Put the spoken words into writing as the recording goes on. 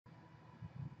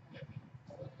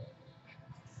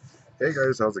Hey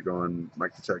guys, how's it going?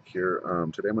 MikeTheTech here.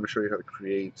 Today I'm going to show you how to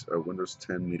create a Windows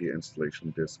 10 media installation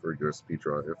disk or USB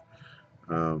drive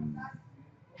um,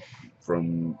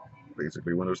 from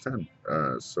basically Windows 10.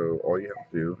 So all you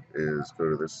have to do is go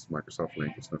to this Microsoft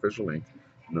link. It's an official link,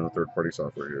 no third-party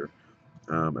software here.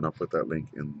 And I'll put that link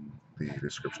in the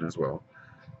description as well.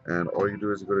 And all you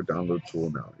do is you go to Download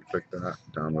Tool now. You click that,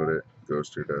 download it,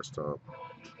 goes to your desktop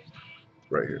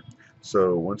right here.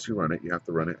 So once you run it, you have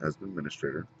to run it as an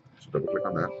administrator. So double click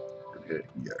on that and hit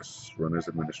yes, run as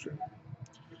administrator,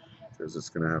 because it's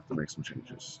going to have to make some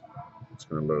changes. It's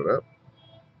going to load up.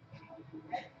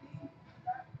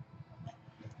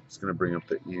 It's going to bring up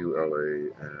the EULA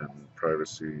and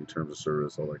privacy, terms of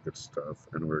service, all that good stuff.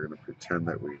 And we're going to pretend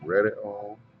that we read it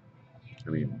all. I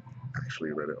mean,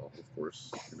 actually read it all, of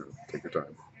course. Take your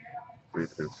time. Read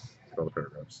through all the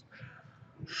paragraphs.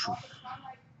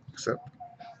 Accept.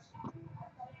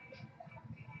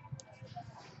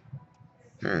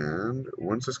 And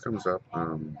once this comes up,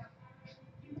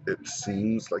 it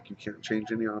seems like you can't change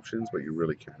any options, but you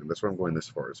really can. That's why I'm going this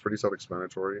far. It's pretty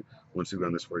self-explanatory. Once you've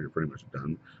gone this far, you're pretty much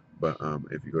done. But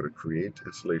if you go to create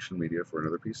installation media for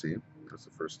another PC, that's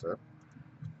the first step,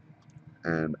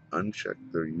 and uncheck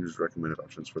the use recommended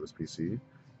options for this PC,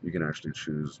 you can actually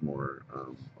choose more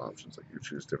options. Like you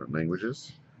choose different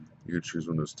languages. You could choose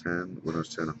Windows 10,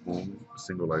 Windows 10 Home,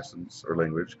 single license or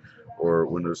language, or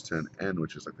Windows 10 N,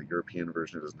 which is like the European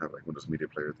version. It doesn't have like Windows Media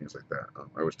Player, things like that.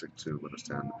 I would stick to Windows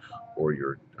 10 or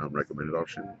your recommended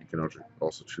option. You can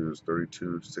also choose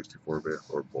 32 to 64-bit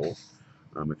or both.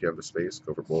 If you have the space,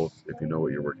 go for both. If you know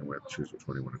what you're working with, choose which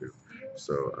one you want to do.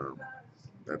 So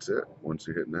that's it. Once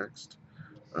you hit next,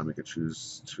 you can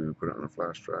choose to put it on a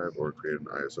flash drive or create an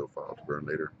ISO file to burn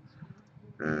later.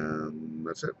 And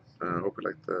that's it. I hope you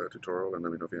liked the tutorial, and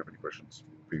let me know if you have any questions.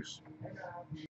 Peace.